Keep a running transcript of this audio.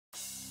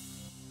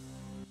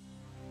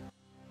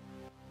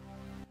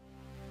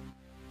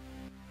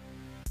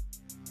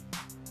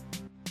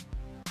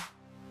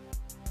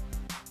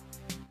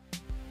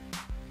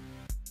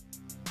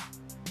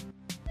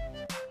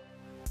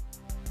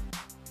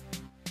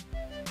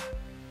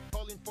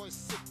calling for a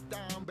sit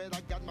down, but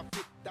I got my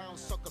feet down.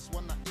 Suckers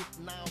wanna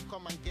eat now,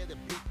 come and get a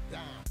beat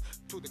down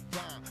to the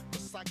ground,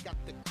 cause I got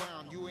the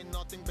crown. You ain't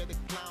nothing but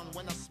a clown.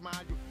 When I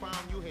smile you frown.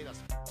 You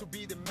haters to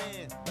be the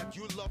man that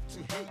you love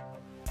to hate.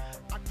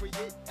 I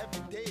create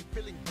every day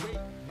feeling great.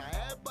 Now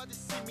everybody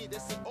see me, they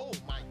say, oh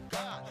my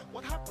God,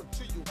 what happened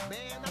to you,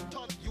 man? I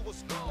thought you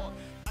was gone.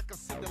 I can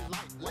see the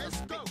light,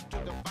 let's go to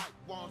the right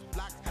ones.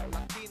 Blacks,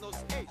 Latinos,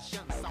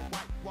 Asians and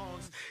white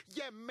ones.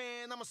 Yeah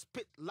man, I'ma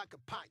spit like a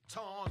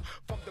python.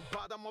 From the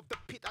bottom of the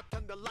pit I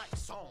turn the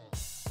lights on.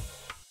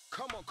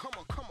 Come on, come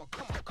on, come on,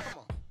 come on, come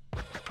on.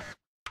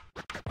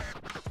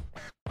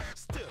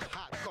 Still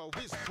hardcore,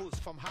 wrist pulls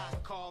from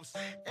hard coughs.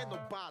 Ain't no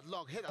bad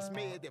luck, haters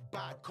made a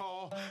bad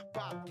call.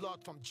 Bad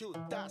blood from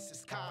Judas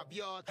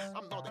Iscariot.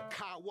 I'm not a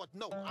coward,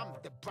 no, I'm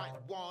the bright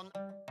one.